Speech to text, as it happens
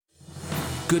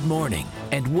Good morning,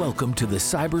 and welcome to the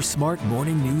Cyber Smart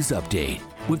Morning News Update.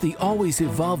 With the always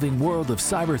evolving world of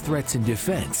cyber threats and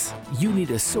defense, you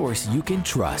need a source you can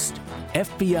trust.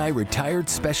 FBI retired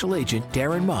Special Agent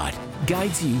Darren Mott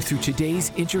guides you through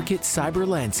today's intricate cyber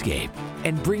landscape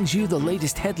and brings you the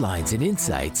latest headlines and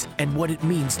insights and what it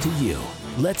means to you.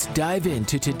 Let's dive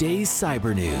into today's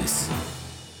cyber news.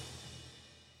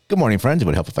 Good morning, friends. It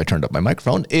would help if I turned up my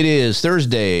microphone. It is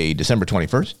Thursday, December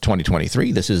 21st,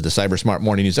 2023. This is the Cyber Smart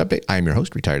Morning News Update. I am your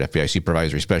host, retired FBI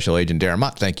Supervisory Special Agent Darren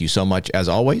Mott. Thank you so much, as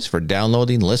always, for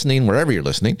downloading, listening, wherever you're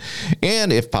listening,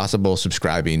 and if possible,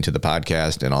 subscribing to the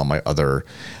podcast and all my other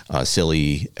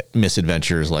silly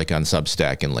misadventures like on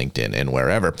Substack and LinkedIn and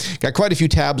wherever. Got quite a few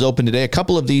tabs open today. A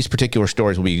couple of these particular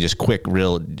stories will be just quick,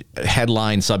 real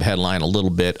headline, sub-headline, a little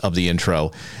bit of the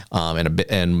intro,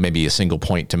 and maybe a single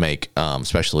point to make,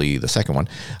 especially the second one.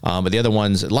 But the other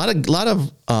ones, a lot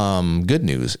of good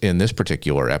news in this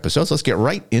particular episode. So let's get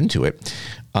right into it.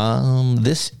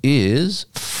 This is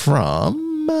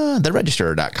from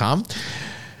theregister.com.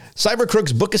 Cyber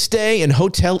crooks book a stay in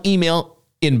hotel email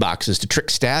inboxes to trick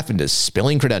staff into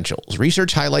spilling credentials.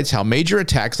 Research highlights how major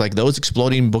attacks like those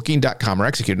exploding Booking.com are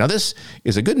executed. Now, this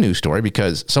is a good news story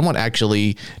because someone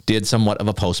actually did somewhat of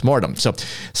a postmortem. So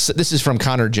this is from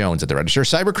Connor Jones at the Register.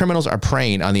 Cyber criminals are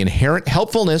preying on the inherent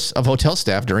helpfulness of hotel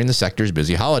staff during the sector's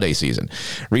busy holiday season.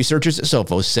 Researchers at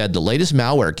Sophos said the latest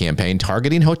malware campaign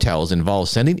targeting hotels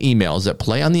involves sending emails that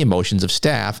play on the emotions of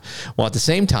staff while at the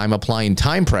same time applying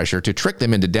time pressure to trick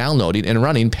them into downloading and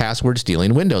running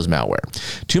password-stealing Windows malware.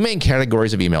 Two main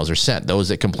categories of emails are sent: those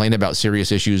that complain about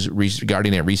serious issues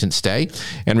regarding a recent stay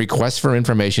and requests for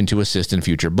information to assist in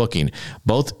future booking.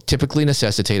 Both typically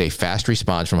necessitate a fast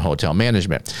response from hotel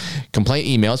management. Complaint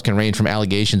emails can range from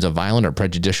allegations of violent or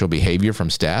prejudicial behavior from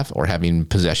staff or having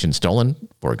possession stolen,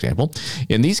 for example.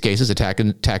 In these cases,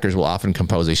 attackers will often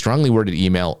compose a strongly worded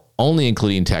email only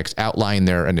including text outlining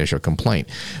their initial complaint.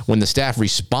 When the staff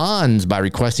responds by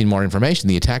requesting more information,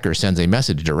 the attacker sends a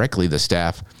message directly to the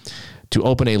staff to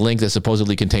open a link that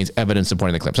supposedly contains evidence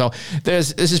supporting the claim. So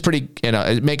this is pretty,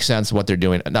 it makes sense what they're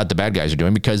doing, not the bad guys are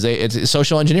doing, because it's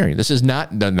social engineering. This is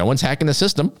not, no one's hacking the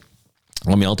system.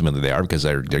 I mean, ultimately they are, because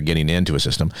they're getting into a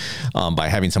system by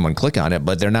having someone click on it,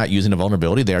 but they're not using a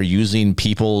vulnerability. They're using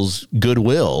people's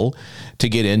goodwill to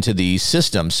get into the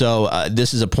system. So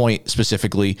this is a point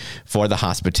specifically for the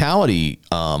hospitality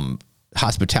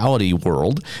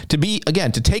world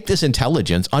to take this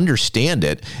intelligence, understand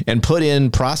it, and put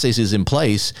in processes in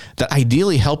place that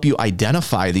ideally help you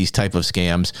identify these type of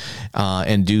scams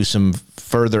and do some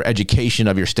further education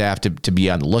of your staff to be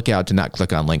on the lookout, to not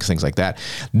click on links, things like that.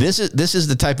 This is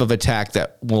the type of attack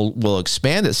that will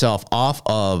expand itself off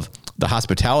of the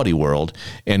hospitality world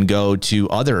and go to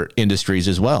other industries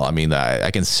as well. I mean,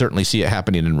 I can certainly see it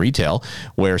happening in retail,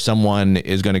 where someone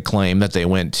is going to claim that they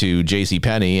went to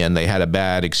JCPenney and they had a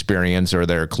bad experience, or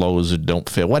their clothes don't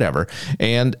fit, whatever,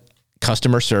 and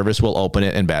customer service will open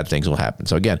it and bad things will happen.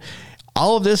 So again,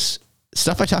 all of this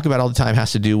stuff I talk about all the time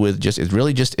has to do with it's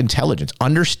really just intelligence,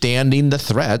 understanding the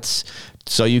threats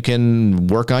so you can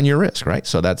work on your risk, right?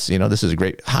 So that's, this is a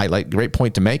great highlight, great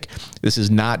point to make. This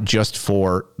is not just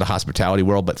for the hospitality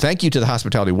world, but thank you to the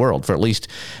hospitality world for at least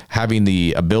having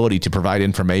the ability to provide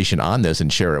information on this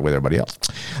and share it with everybody else.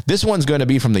 This one's going to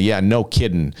be from the no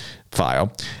kidding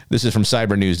file. This is from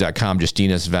cybernews.com.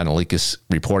 Justinas Vanelikas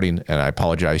reporting, and I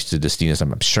apologize to Justinas.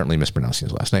 I'm certainly mispronouncing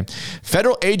his last name.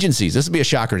 Federal agencies, this will be a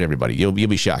shocker to everybody. You'll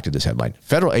be shocked at this headline.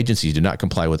 Federal agencies do not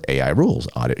comply with AI rules,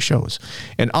 audit shows.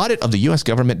 An audit of the U.S.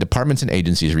 government departments and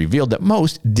agencies revealed that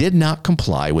most did not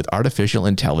comply with artificial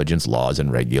intelligence laws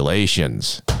and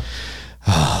regulations.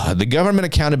 The Government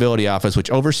Accountability Office, which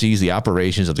oversees the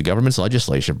operations of the government's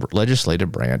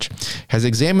legislative branch, has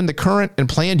examined the current and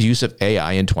planned use of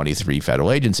AI in 23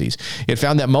 federal agencies. It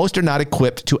found that most are not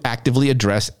equipped to actively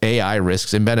address AI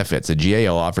risks and benefits. The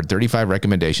GAO offered 35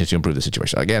 recommendations to improve the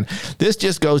situation. Again, this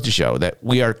just goes to show that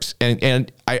we are,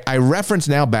 and I reference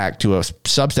now back to a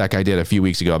Substack I did a few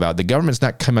weeks ago about the government's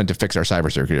not coming to fix our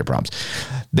cybersecurity problems.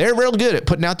 They're real good at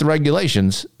putting out the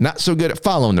regulations, not so good at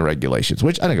following the regulations,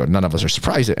 which I think none of us are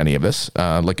surprised at any of this.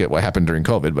 Look at what happened during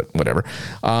COVID, but whatever.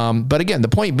 But again, the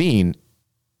point being,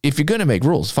 if you're going to make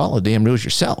rules, follow the damn rules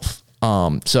yourself.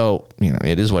 So,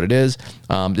 it is what it is.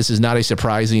 This is not a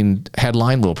surprising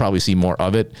headline. We'll probably see more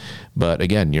of it. But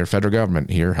again, your federal government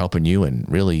here helping you and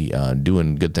really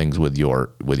doing good things with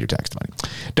your tax money.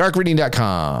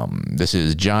 Darkreading.com. This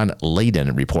is John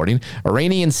Layden reporting.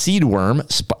 Iranian seed worm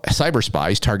cyber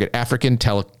spies target African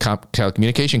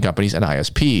telecommunication companies and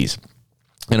ISPs.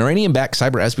 An Iranian-backed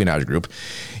cyber espionage group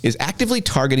is actively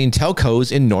targeting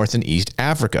telcos in North and East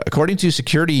Africa. According to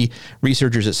security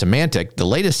researchers at Symantec, the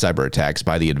latest cyber attacks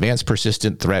by the advanced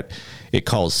persistent threat it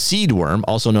calls Seedworm,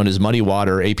 also known as Muddy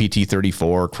Water,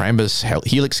 APT34, Crambus,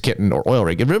 Helix Kitten, or Oil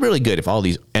Rig. It'd be really good if all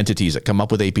these entities that come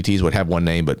up with APTs would have one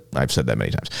name, but I've said that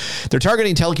many times. They're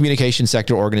targeting telecommunications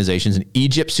sector organizations in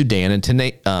Egypt, Sudan, and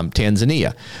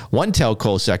Tanzania. One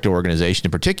telco sector organization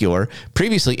in particular,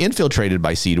 previously infiltrated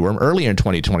by Seedworm earlier in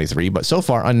 2023, but so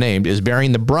far unnamed, is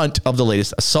bearing the brunt of the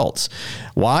latest assaults.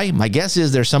 Why? My guess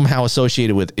is they're somehow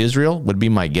associated with Israel, would be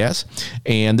my guess.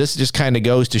 And this just kind of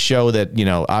goes to show that,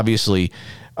 obviously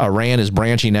Iran is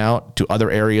branching out to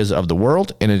other areas of the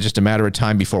world, and it's just a matter of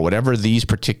time before whatever these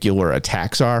particular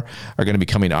attacks are going to be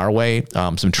coming our way.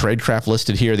 Some tradecraft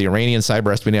listed here. The Iranian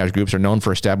cyber espionage groups are known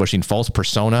for establishing false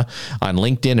persona on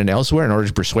LinkedIn and elsewhere in order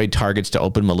to persuade targets to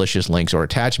open malicious links or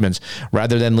attachments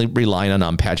rather than relying on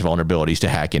unpatched vulnerabilities to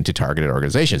hack into targeted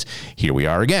organizations. Here we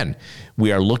are again.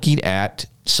 We are looking at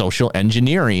social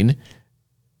engineering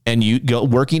and you go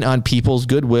working on people's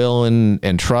goodwill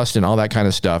and trust and all that kind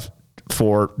of stuff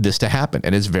for this to happen.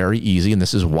 And it's very easy. And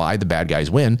this is why the bad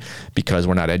guys win, because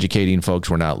we're not educating folks.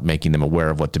 We're not making them aware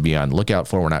of what to be on the lookout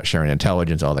for. We're not sharing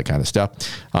intelligence, all that kind of stuff.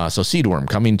 So Seedworm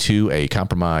coming to a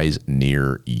compromise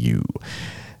near you.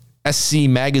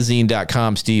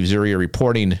 SCMagazine.com, Steve Zurier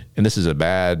reporting, and this is a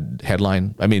bad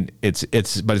headline. I mean, but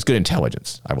it's good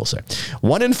intelligence, I will say.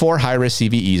 1 in 4 high-risk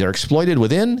CVEs are exploited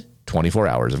within 24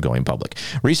 hours of going public.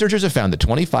 Researchers have found that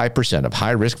 25% of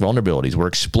high-risk vulnerabilities were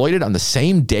exploited on the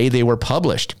same day they were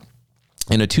published.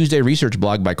 In a Tuesday research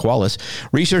blog by Qualys,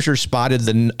 researchers spotted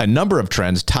a number of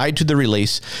trends tied to the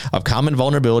release of common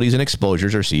vulnerabilities and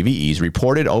exposures, or CVEs,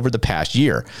 reported over the past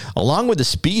year. Along with the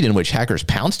speed in which hackers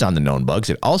pounced on the known bugs,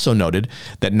 it also noted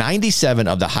that 97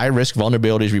 of the high-risk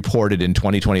vulnerabilities reported in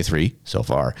 2023 so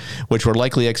far, which were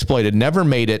likely exploited, never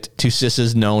made it to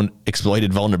CISA's known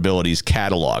exploited vulnerabilities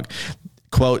catalog.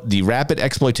 Quote, the rapid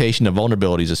exploitation of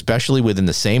vulnerabilities, especially within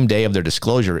the same day of their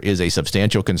disclosure, is a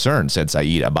substantial concern, said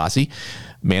Saeed Abbasi,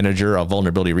 manager of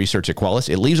vulnerability research at Qualys.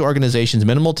 It leaves organizations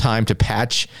minimal time to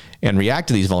patch and react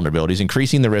to these vulnerabilities,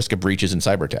 increasing the risk of breaches and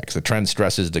cyber attacks. The trend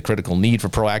stresses the critical need for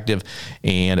proactive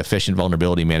and efficient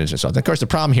vulnerability management. So, of course, the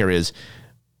problem here is,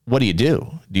 what do?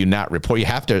 Do you not report? You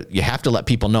have to let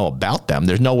people know about them.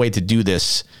 There's no way to do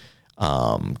this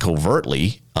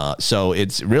covertly. So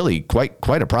it's really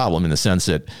quite a problem in the sense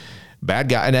that bad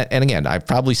guy, and again, I've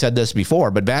probably said this before,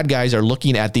 but bad guys are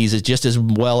looking at these as just as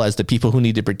well as the people who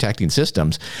need to protecting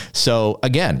systems. So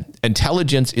again,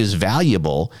 intelligence is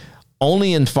valuable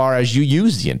only in far as you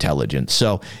use the intelligence.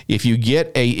 So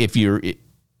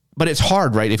but it's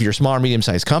hard, right? If you're a small or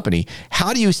medium-sized company,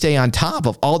 how do you stay on top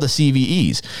of all the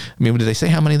CVEs? I mean, did they say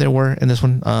how many there were in this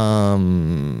one?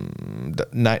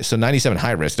 So 97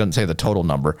 high risk. Doesn't say the total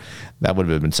number. That would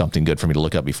have been something good for me to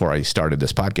look up before I started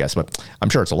this podcast, but I'm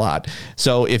sure it's a lot.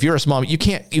 So if you're a small, you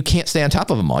can't stay on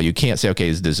top of them all. You can't say, okay,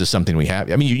 is this something we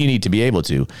have? I mean, you need to be able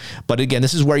to. But again,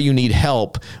 this is where you need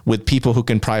help with people who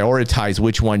can prioritize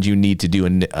which ones you need to do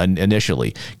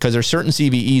initially. Because there's certain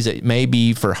CVEs that may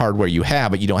be for hardware you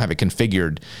have, but you don't have it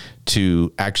configured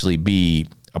to actually be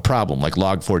a problem, like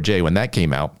Log4j when that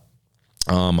came out.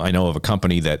 I know of a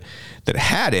company that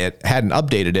had it, hadn't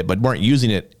updated it, but weren't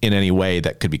using it in any way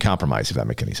that could be compromised, if that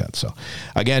makes any sense. So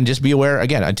again, just be aware.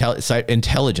 Again,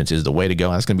 intelligence is the way to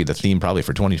go. That's going to be the theme probably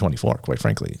for 2024, quite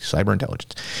frankly, cyber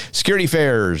intelligence.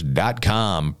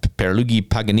 SecurityFairs.com, Pierluigi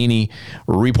Paganini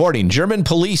reporting, German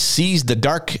police seized the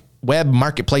dark web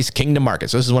marketplace Kingdom Market.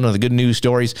 So this is one of the good news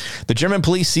stories. The German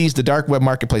police seized the dark web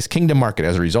marketplace Kingdom Market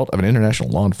as a result of an international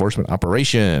law enforcement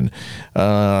operation.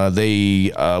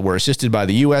 They were assisted by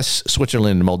the U.S.,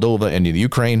 Switzerland, Moldova, and the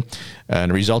Ukraine,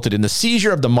 and resulted in the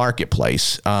seizure of the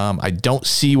marketplace. I don't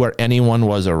see where anyone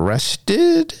was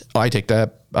arrested. Oh, I take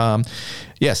that.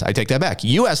 Yes, I take that back.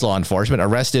 U.S. law enforcement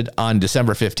arrested on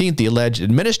December 15th the alleged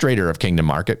administrator of Kingdom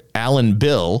Market, Alan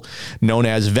Bill, known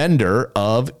as vendor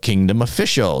of Kingdom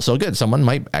Official. So good. Someone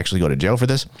might actually go to jail for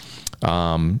this.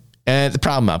 And the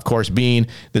problem, of course, being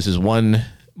this is one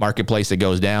marketplace that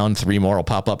goes down, 3 more will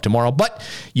pop up tomorrow. But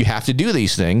you have to do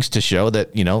these things to show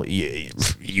that,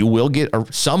 you will get, or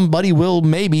somebody will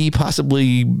maybe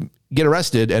possibly get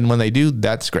arrested. And when they do,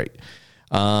 that's great.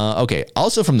 Okay.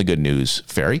 Also from the good news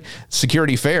fairy,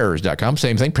 securityfairs.com,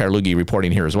 same thing. Pierluigi reporting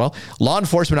here as well. Law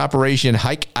enforcement operation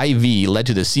Hike IV led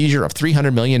to the seizure of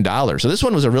 $300 million. So this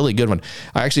one was a really good one.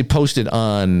 I actually posted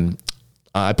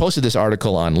this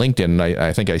article on LinkedIn.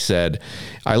 I think I said,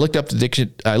 I looked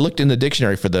in the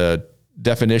dictionary for the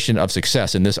definition of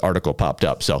success, and this article popped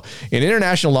up. So an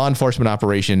international law enforcement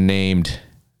operation named,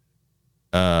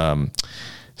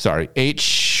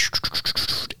 Hayechi,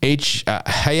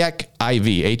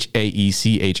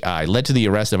 led to the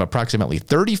arrest of approximately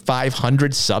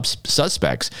 3,500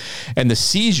 suspects and the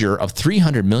seizure of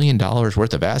 $300 million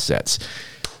worth of assets.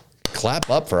 Clap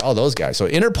up for all those guys. So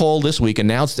Interpol this week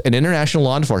announced an international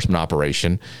law enforcement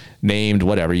operation named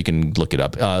whatever, you can look it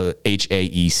up,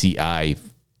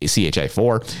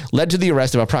 CHI4, led to the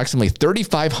arrest of approximately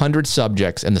 3,500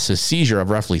 subjects and the seizure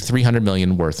of roughly $300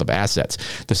 million worth of assets.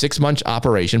 The 6-month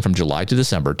operation from July to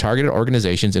December targeted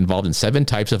organizations involved in 7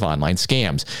 types of online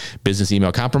scams: business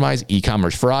email compromise,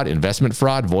 e-commerce fraud, investment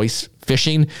fraud, voice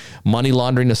phishing, money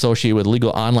laundering associated with illegal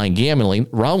online gambling,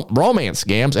 romance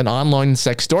scams, and online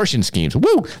sextortion schemes.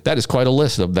 Woo! That is quite a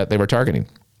list of that they were targeting.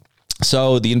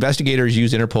 So the investigators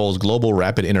used Interpol's global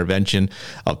rapid intervention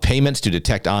of payments to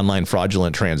detect online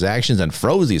fraudulent transactions and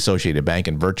froze the associated bank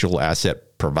and virtual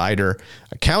asset provider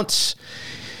accounts.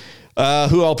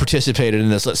 Who all participated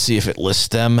in this? Let's see if it lists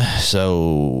them.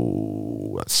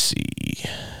 So let's see.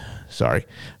 Sorry,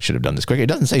 should have done this quick. It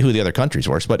doesn't say who the other countries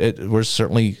were, but it was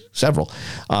certainly several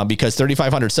because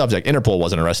 3,500 subjects. Interpol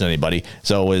wasn't arresting anybody,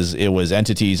 so it was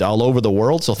entities all over the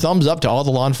world. So thumbs up to all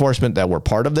the law enforcement that were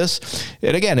part of this.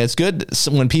 And again, it's good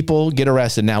when people get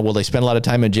arrested. Now, will they spend a lot of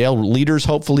time in jail? Leaders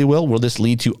hopefully will. Will this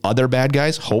lead to other bad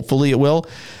guys? Hopefully it will.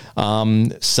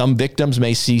 Some victims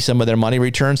may see some of their money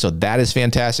returned, so that is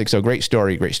fantastic. So great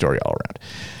story all around.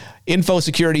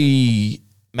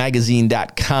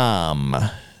 InfoSecurityMagazine.com.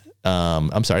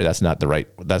 I'm sorry, that's not the right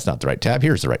tab.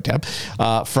 Here's the right tab.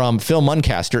 From Phil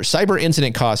Muncaster, cyber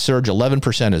incident costs surge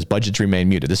 11% as budgets remain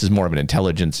muted. This is more of an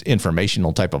intelligence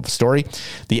informational type of story.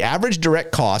 The average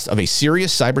direct cost of a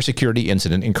serious cybersecurity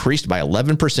incident increased by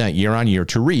 11% year on year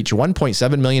to reach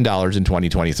 $1.7 million in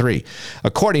 2023,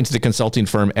 according to the consulting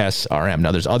firm SRM.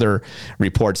 Now, there's other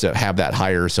reports that have that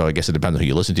higher, so I guess it depends on who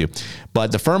you listen to.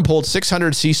 But the firm polled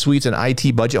 600 C-suites and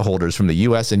IT budget holders from the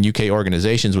U.S. and UK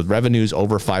organizations with revenues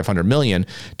over $500 million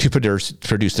to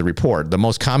produce the report. The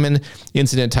most common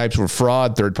incident types were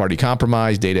fraud, third-party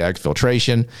compromise, data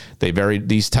exfiltration.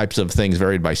 These types of things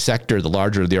varied by sector. The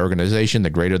larger the organization, the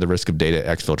greater the risk of data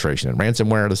exfiltration and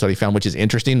ransomware, the study found, which is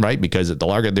interesting, right? Because the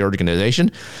larger the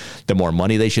organization, the more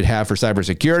money they should have for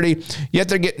cybersecurity, yet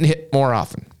they're getting hit more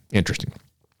often. Interesting.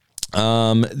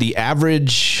 The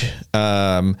average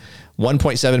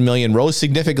 1.7 million rose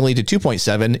significantly to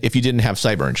 2.7 if you didn't have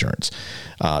cyber insurance.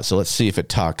 So let's see if it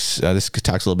talks. This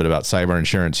talks a little bit about cyber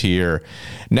insurance here.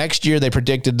 Next year, they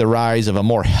predicted the rise of a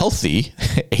more healthy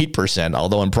 8%,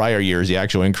 although in prior years, the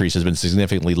actual increase has been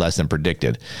significantly less than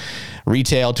predicted.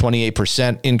 Retail,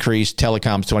 28% increase.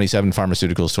 Telecoms, 27.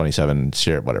 Pharmaceuticals, 27.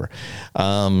 Share, whatever.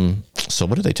 So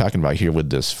what are they talking about here with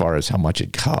this, as far as how much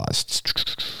it costs?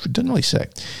 It doesn't really say.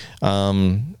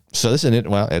 So this is it.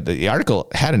 Well, the article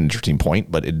had an interesting point,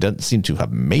 but it doesn't seem to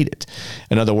have made it.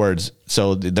 In other words,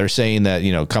 so they're saying that,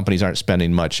 companies aren't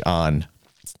spending much on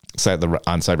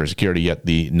cybersecurity, yet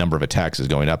the number of attacks is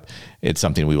going up. It's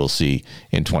something we will see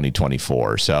in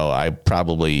 2024. So I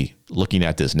probably, looking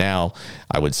at this now,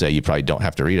 I would say you probably don't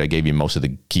have to read. I gave you most of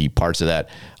the key parts of that.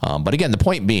 But again, the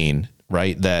point being,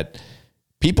 right, that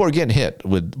people are getting hit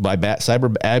by bad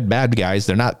guys.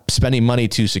 They're not spending money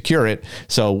to secure it.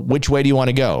 So which way do you want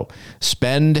to go?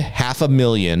 Spend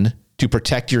 $500,000 to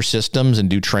protect your systems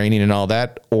and do training and all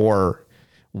that, or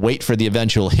wait for the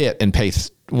eventual hit and pay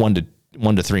 $1 to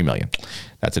 $3 million.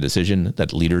 That's a decision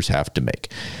that leaders have to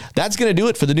make. That's going to do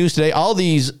it for the news today. All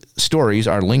these stories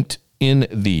are linked in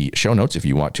the show notes if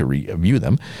you want to review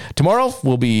them. Tomorrow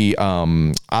will be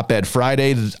Op-Ed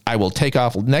Friday. I will take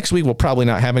off. Next week, we'll probably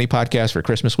not have any podcasts for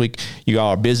Christmas week. You all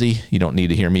are busy. You don't need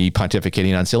to hear me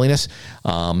pontificating on silliness.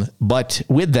 But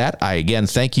with that, I again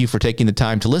thank you for taking the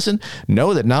time to listen.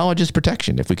 Know that knowledge is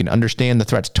protection. If we can understand the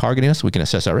threats targeting us, we can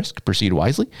assess our risk, proceed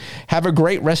wisely. Have a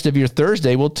great rest of your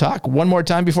Thursday. We'll talk one more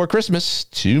time before Christmas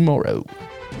tomorrow.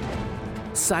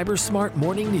 Cyber Smart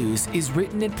Morning News is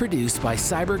written and produced by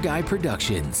Cyber Guy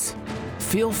Productions.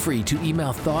 Feel free to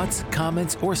email thoughts,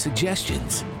 comments, or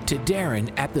suggestions to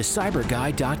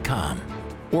Darren@thecyberguy.com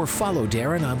or follow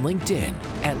Darren on LinkedIn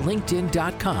at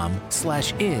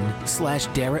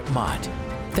linkedin.com/in/DarrettMott.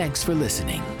 Thanks for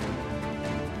listening.